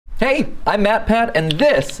Hey, I'm MatPat, and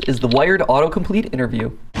this is the Wired Autocomplete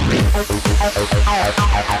interview.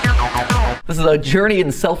 This is a journey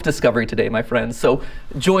in self-discovery today, my friends, so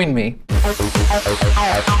join me. Let's see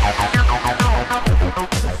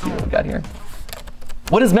what we got here.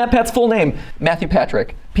 What is MatPat's full name? Matthew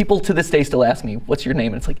Patrick. People to this day still ask me, what's your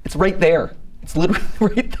name? And it's like, it's right there. It's literally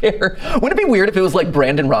right there. Wouldn't it be weird if it was like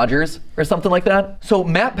Brandon Rogers or something like that? So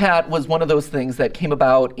MatPat was one of those things that came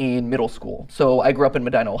about in middle school. So I grew up in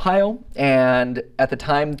Medina, Ohio, and at the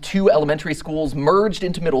time, 2 elementary schools merged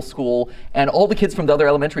into middle school, and all the kids from the other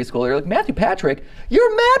elementary school, they're like, Matthew Patrick,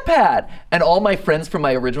 you're MatPat! And all my friends from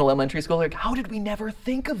my original elementary school are like, how did we never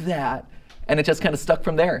think of that? And it just kind of stuck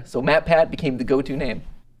from there. So MatPat became the go-to name.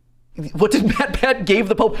 What did MatPat gave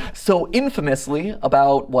the Pope? So infamously,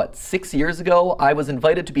 about, what, 6 years ago, I was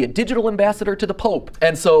invited to be a digital ambassador to the Pope.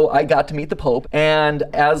 And so I got to meet the Pope. And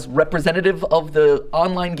as representative of the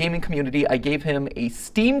online gaming community, I gave him a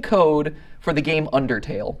Steam code for the game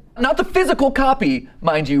Undertale. Not the physical copy,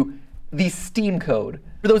 mind you, the Steam code.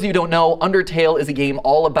 For those of you who don't know, Undertale is a game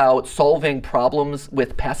all about solving problems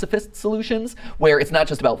with pacifist solutions, where it's not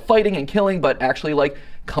just about fighting and killing, but actually like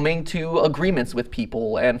coming to agreements with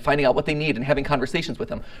people and finding out what they need and having conversations with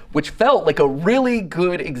them, which felt like a really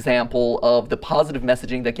good example of the positive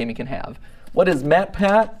messaging that gaming can have. What is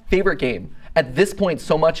MatPat's favorite game? At this point,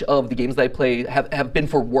 so much of the games that I play have been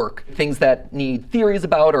for work, things that need theories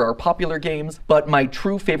about or are popular games, but my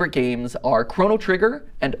true favorite games are Chrono Trigger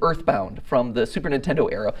and Earthbound from the Super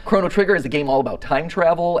Nintendo era. Chrono Trigger is a game all about time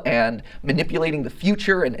travel and manipulating the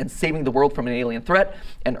future and saving the world from an alien threat,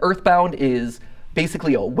 and Earthbound is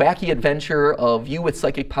basically a wacky adventure of you with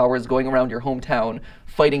psychic powers going around your hometown,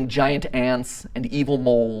 fighting giant ants and evil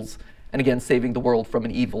moles, and again, saving the world from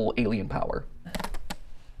an evil alien power.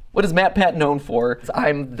 What is MatPat known for?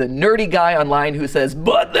 I'm the nerdy guy online who says,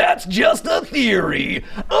 but that's just a theory,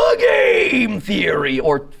 a game theory,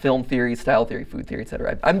 or film theory, style theory, food theory,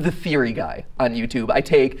 etc. I'm the theory guy on YouTube. I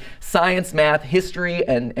take science, math, history,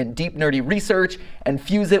 and deep nerdy research and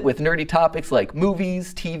fuse it with nerdy topics like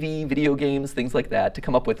movies, TV, video games, things like that to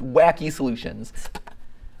come up with wacky solutions.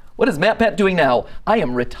 What is MatPat doing now? I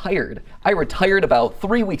am retired. I retired about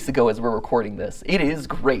 3 weeks ago as we're recording this. It is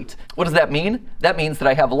great. What does that mean? That means that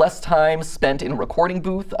I have less time spent in a recording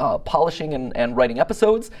booth, polishing and writing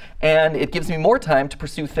episodes, and it gives me more time to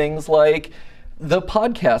pursue things like the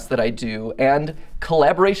podcast that I do, and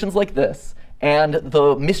collaborations like this, and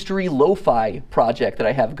the mystery lo-fi project that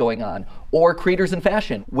I have going on, or Creators in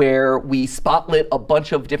Fashion, where we spotlit a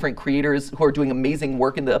bunch of different creators who are doing amazing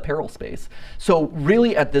work in the apparel space. So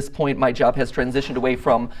really at this point, my job has transitioned away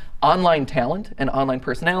from online talent and online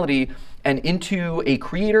personality and into a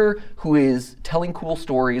creator who is telling cool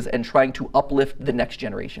stories and trying to uplift the next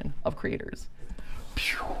generation of creators.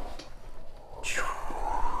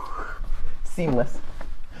 Seamless.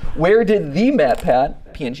 Where did the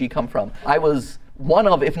MatPat PNG come from? I was one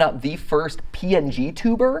of, if not the first PNG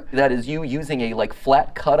tuber. That is you using a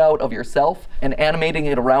flat cutout of yourself and animating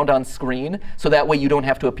it around on screen so that way you don't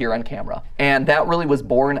have to appear on camera. And that really was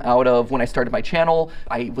born out of when I started my channel.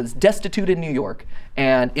 I was destitute in New York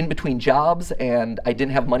and in between jobs, and I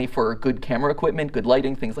didn't have money for good camera equipment, good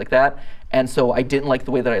lighting, things like that. And so I didn't like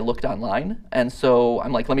the way that I looked online. And so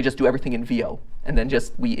I'm like, let me just do everything in VO. And then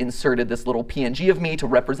we inserted this little PNG of me to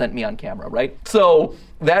represent me on camera, right? So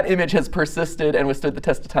that image has persisted and withstood the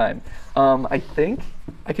test of time. I think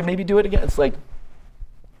I can maybe do it again. It's like,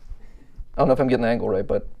 I don't know if I'm getting the angle right,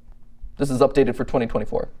 but this is updated for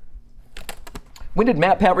 2024. When did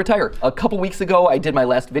MatPat retire? A couple weeks ago, I did my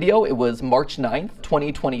last video. It was March 9th,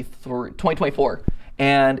 2024.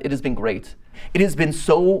 And it has been great. It has been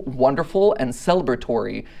so wonderful and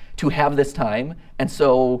celebratory to have this time. And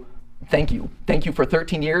so thank you. Thank you for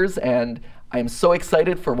 13 years, and I am so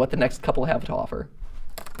excited for what the next couple have to offer.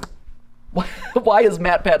 Why is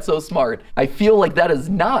MatPat so smart? I feel like that is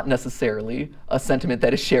not necessarily a sentiment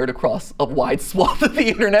that is shared across a wide swath of the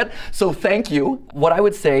internet, so thank you. What I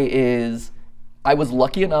would say is I was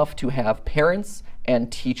lucky enough to have parents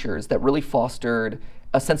and teachers that really fostered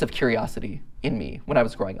a sense of curiosity in me when I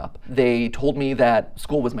was growing up. They told me that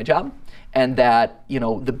school was my job, and that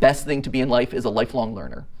the best thing to be in life is a lifelong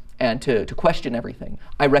learner, and to question everything.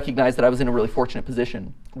 I recognized that I was in a really fortunate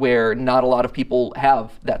position where not a lot of people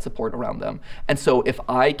have that support around them. And so if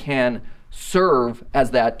I can serve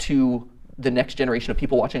as that to the next generation of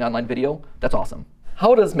people watching online video, that's awesome.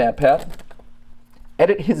 How does MatPat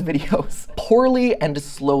edit his videos? Poorly and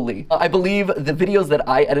slowly. I believe the videos that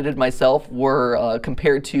I edited myself were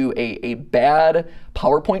compared to a bad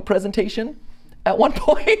PowerPoint presentation. at one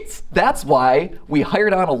point. That's why we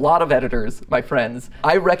hired on a lot of editors, my friends.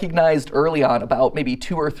 I recognized early on, about maybe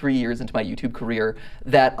 2 or 3 years into my YouTube career,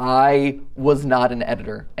 that I was not an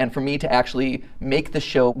editor. And for me to actually make the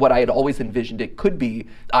show what I had always envisioned it could be,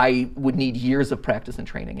 I would need years of practice and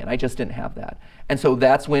training, and I just didn't have that. And so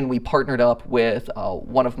that's when we partnered up with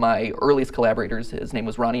one of my earliest collaborators. His name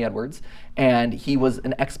was Ronnie Edwards, and he was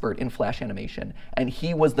an expert in Flash animation. And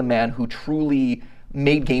he was the man who truly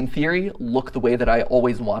made game theory look the way that I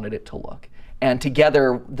always wanted it to look. And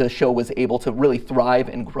together, the show was able to really thrive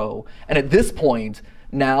and grow. And at this point,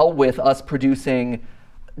 now with us producing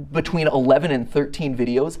between 11 and 13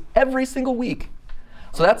 videos every single week.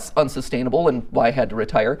 So that's unsustainable and why I had to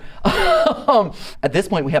retire. At this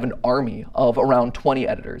point, we have an army of around 20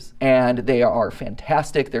 editors, and they are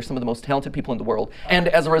fantastic. They're some of the most talented people in the world. And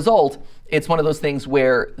as a result, it's one of those things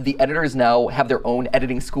where the editors now have their own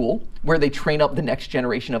editing school, where they train up the next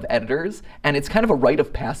generation of editors. And it's kind of a rite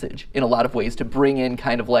of passage in a lot of ways to bring in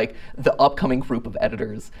kind of like the upcoming group of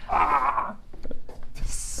editors.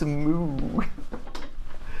 Smooth.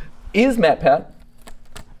 Is MatPat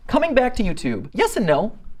coming back to YouTube? Yes and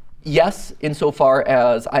no. Yes, insofar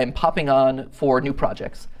as I am popping on for new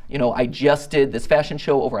projects. You know, I just did this fashion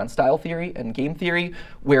show over on Style Theory and Game Theory,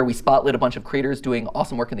 where we spotlit a bunch of creators doing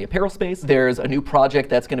awesome work in the apparel space. There's a new project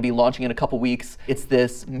that's going to be launching in a couple weeks. It's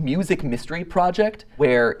this music mystery project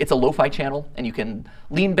where it's a lo-fi channel, and you can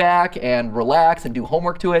lean back and relax and do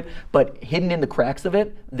homework to it, but hidden in the cracks of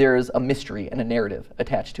it, there's a mystery and a narrative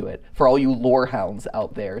attached to it for all you lore hounds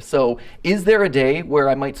out there. So is there a day where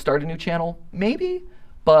I might start a new channel? Maybe,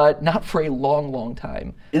 but not for a long, long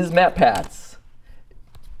time. Is MatPat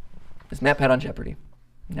on Jeopardy?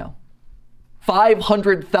 No.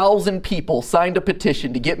 500,000 people signed a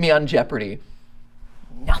petition to get me on Jeopardy.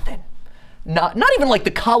 Nothing. Not even like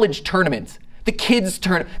the college tournament, the kids'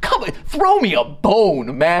 tournament. Come on, throw me a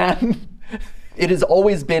bone, man. It has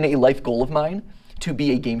always been a life goal of mine to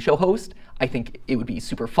be a game show host. I think it would be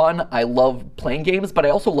super fun. I love playing games, but I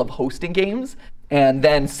also love hosting games. And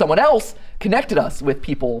then someone else connected us with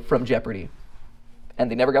people from Jeopardy,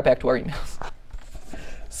 and they never got back to our emails.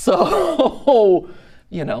 So,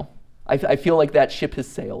 you know, I feel like that ship has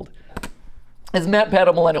sailed. Is MatPat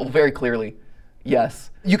a millennial? Very clearly, yes.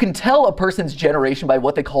 You can tell a person's generation by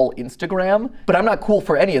what they call Instagram, but I'm not cool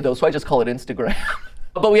for any of those, so I just call it Instagram.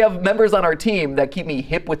 But we have members on our team that keep me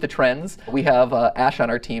hip with the trends. We have Ash on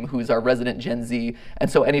our team, who's our resident Gen Z, and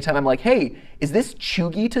so anytime I'm like, hey, is this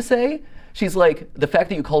chuggy to say? She's like, the fact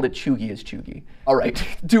that you called it chuggy is chuggy. All right,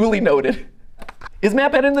 duly noted. Is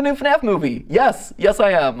MatPat in the new FNAF movie? Yes, yes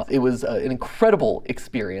I am. It was an incredible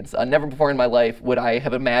experience. Never before in my life would I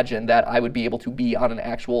have imagined that I would be able to be on an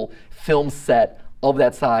actual film set of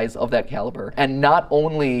that size, of that caliber. And not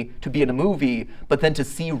only to be in a movie, but then to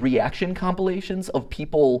see reaction compilations of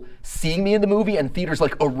people seeing me in the movie and theaters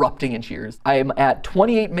like erupting in cheers. I am at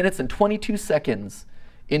 28 minutes and 22 seconds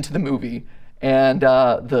into the movie. And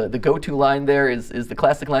the go-to line there is the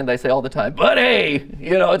classic line that I say all the time, but hey,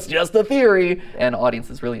 you know, it's just a theory. And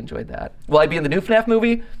audiences really enjoyed that. Will I be in the new FNAF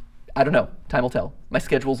movie? I don't know. Time will tell. My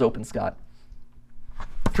schedule's open, Scott.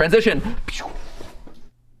 Transition.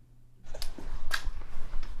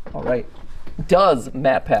 All right. Does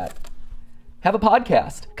MatPat have a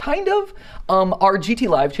podcast? Kind of. Our GT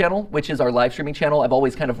Live channel, which is our live streaming channel, I've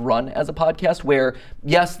always kind of run as a podcast where,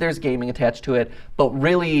 yes, there's gaming attached to it, but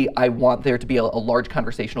really I want there to be a large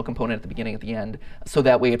conversational component at the beginning, at the end, so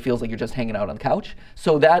that way it feels like you're just hanging out on the couch.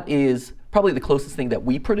 So that is probably the closest thing that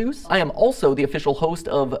we produce. I am also the official host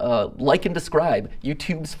of Like and Describe,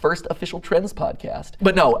 YouTube's first official trends podcast.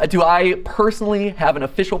 But no, do I personally have an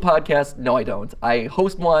official podcast? No, I don't. I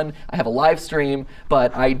host one, I have a live stream,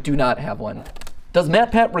 but I do not have one. Does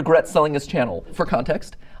MatPat regret selling his channel? For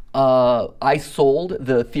context, I sold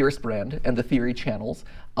the Theorist brand and the Theory channels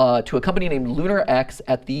to a company named Lunar X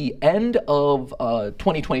at the end of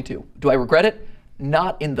 2022. Do I regret it?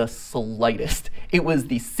 Not in the slightest. It was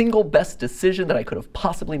the single best decision that I could have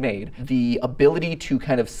possibly made. The ability to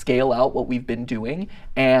kind of scale out what we've been doing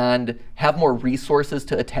and have more resources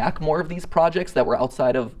to attack more of these projects that were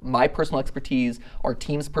outside of my personal expertise, our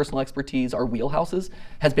team's personal expertise, our wheelhouses,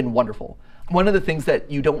 has been wonderful. One of the things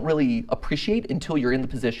that you don't really appreciate until you're in the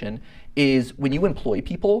position is when you employ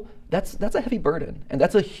people, that's a heavy burden, and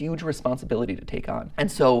that's a huge responsibility to take on.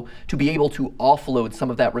 And so to be able to offload some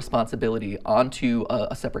of that responsibility onto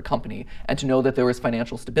a separate company, and to know that there was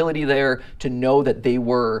financial stability there, to know that they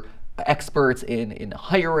were experts in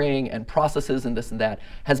hiring and processes and this and that,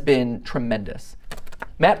 has been tremendous.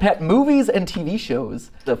 MatPat movies and TV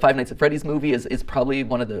shows. The Five Nights at Freddy's movie is probably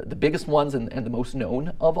one of the biggest ones and the most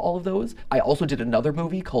known of all of those. I also did another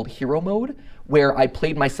movie called Hero Mode, where I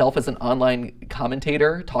played myself as an online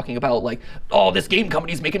commentator talking about like, oh, this game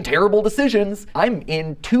company's making terrible decisions. I'm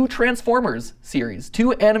in 2 Transformers series,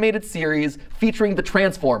 2 animated series featuring the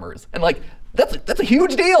Transformers. And like, that's a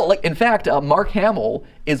huge deal. Like, in fact, Mark Hamill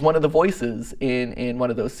is one of the voices in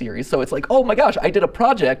one of those series. So it's like, oh my gosh, I did a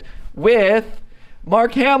project with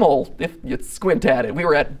Mark Hamill, if you squint at it. We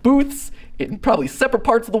were at booths in probably separate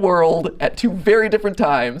parts of the world at 2 very different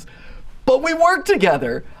times, but we worked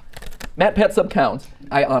together. MatPat sub count,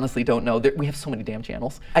 I honestly don't know. We have so many damn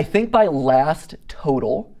channels. I think by last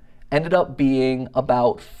total ended up being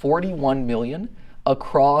about 41 million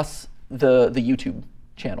across the YouTube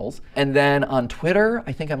channels. And then on Twitter,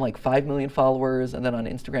 I think I'm like 5 million followers, and then on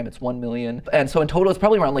Instagram it's 1 million. And so in total it's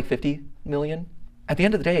probably around like 50 million. At the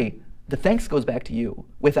end of the day, the thanks goes back to you.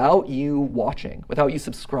 Without you watching, without you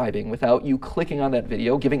subscribing, without you clicking on that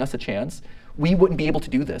video, giving us a chance, we wouldn't be able to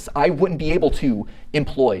do this. I wouldn't be able to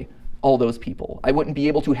employ all those people. I wouldn't be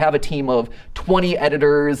able to have a team of 20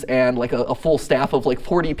 editors and like a full staff of like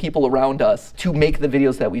 40 people around us to make the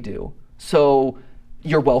videos that we do. So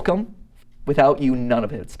you're welcome. Without you, none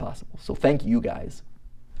of it's possible. So thank you guys.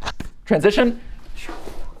 Transition.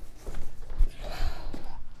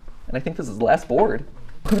 And I think this is the last board.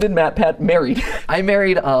 Who did MatPat marry? I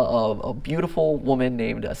married a beautiful woman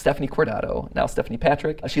named Stephanie Cordato, now Stephanie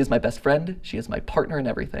Patrick. She is my best friend. She is my partner in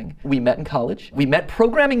everything. We met in college. We met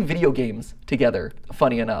programming video games together,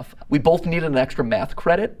 funny enough. We both needed an extra math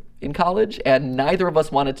credit in college, and neither of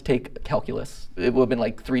us wanted to take calculus. It would have been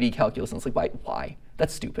like 3D calculus, and it's like, why?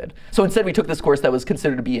 That's stupid. So instead we took this course that was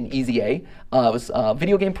considered to be an easy A. It was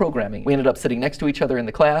video game programming. We ended up sitting next to each other in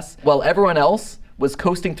the class, while everyone else was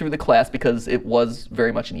coasting through the class because it was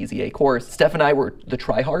very much an easy A course. Steph and I were the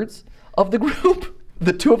tryhards of the group.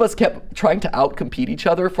 The 2 of us kept trying to outcompete each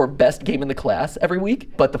other for best game in the class every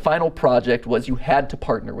week, but the final project was you had to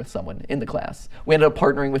partner with someone in the class. We ended up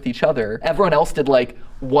partnering with each other. Everyone else did like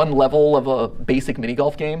 1 level of a basic mini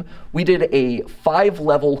golf game. We did a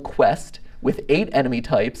 5-level quest with 8 enemy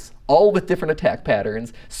types, all with different attack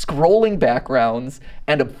patterns, scrolling backgrounds,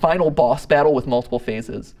 and a final boss battle with multiple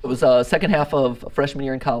phases. It was second half of freshman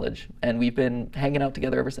year in college, and we've been hanging out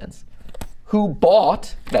together ever since. Who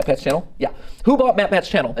bought MatPat's channel? Yeah. Who bought MatPat's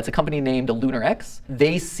channel? It's a company named LunarX.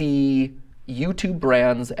 They see YouTube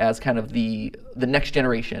brands as kind of the next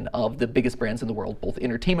generation of the biggest brands in the world, both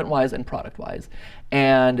entertainment-wise and product-wise.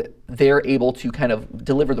 And they're able to kind of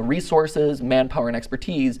deliver the resources, manpower, and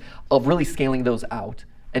expertise of really scaling those out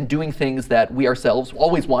and doing things that we ourselves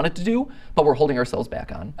always wanted to do, but we're holding ourselves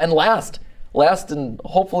back on. And last and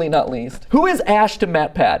hopefully not least, who is Ash to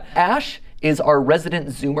MatPat? Ash is our resident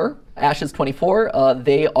Zoomer. Ash is 24.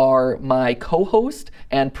 They are my co-host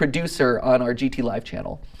and producer on our GT Live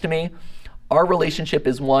channel. To me, our relationship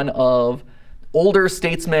is one of older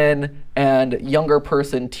statesman and younger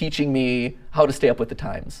person teaching me how to stay up with the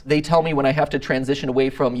times. They tell me when I have to transition away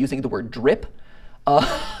from using the word drip,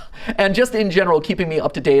 and just in general, keeping me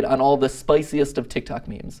up to date on all the spiciest of TikTok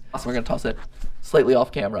memes. So we're gonna toss it slightly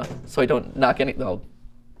off camera so I don't knock any, oh,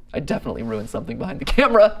 I definitely ruined something behind the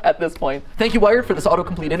camera at this point. Thank you, Wired, for this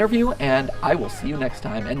autocomplete interview, and I will see you next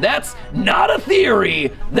time. And that's not a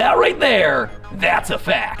theory. That right there, that's a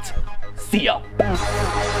fact. See ya.